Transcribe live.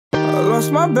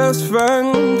lost my best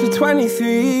friend to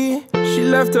 23. She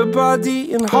left her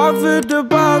body and hovered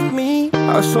above me.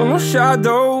 I saw no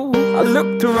shadow, I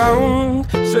looked around,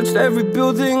 searched every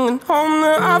building and home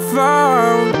that I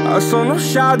found. I saw no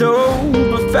shadow,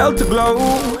 but felt a glow.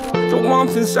 The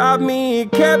warmth inside me,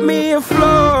 it kept me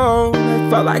afloat. It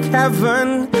felt like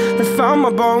heaven, it found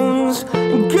my bones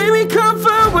and gave me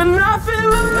comfort when I feel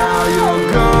alone. Now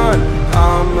you're gone,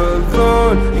 I'm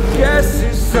alone. I guess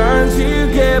it's time to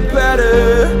get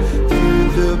better. Through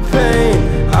the pain,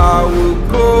 I will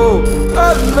go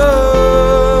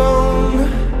alone.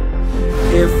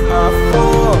 If I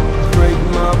fall, break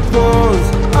my bones,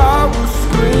 I will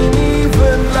scream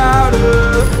even louder.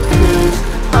 'Cause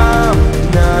I'm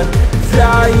not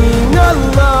dying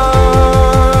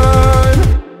alone.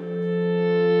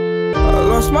 I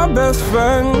lost my best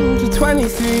friend to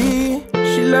 23.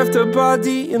 She left her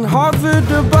body and hovered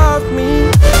above me.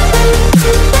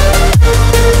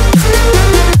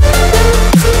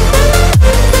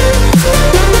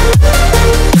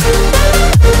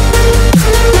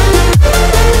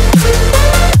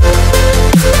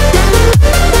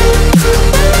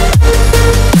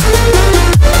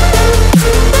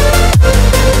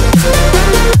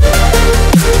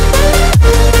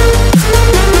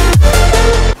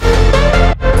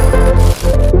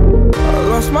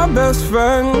 My best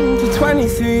friend to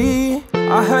 23.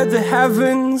 I heard the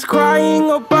heavens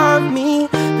crying above me.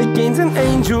 The gain's an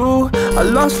angel, I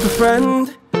lost a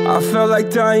friend. I felt like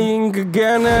dying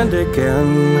again and again.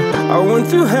 I went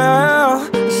through hell,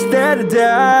 stared at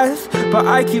death, but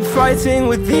I keep fighting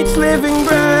with each living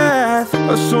breath.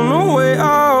 I saw no way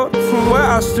out from where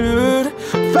I stood.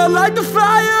 Felt like the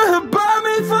fire had burned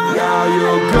me through. Now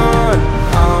you're gone,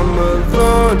 I'm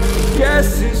alone. Guess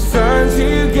it's time to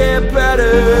get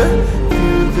better.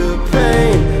 Through the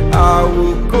pain, I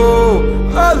will go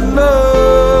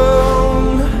alone.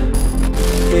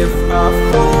 If I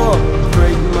fall,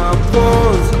 break my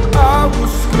bones, I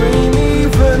will scream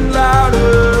even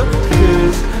louder.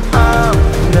 'Cause I'm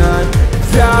not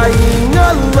dying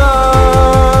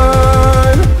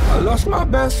alone. I lost my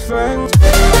best friend.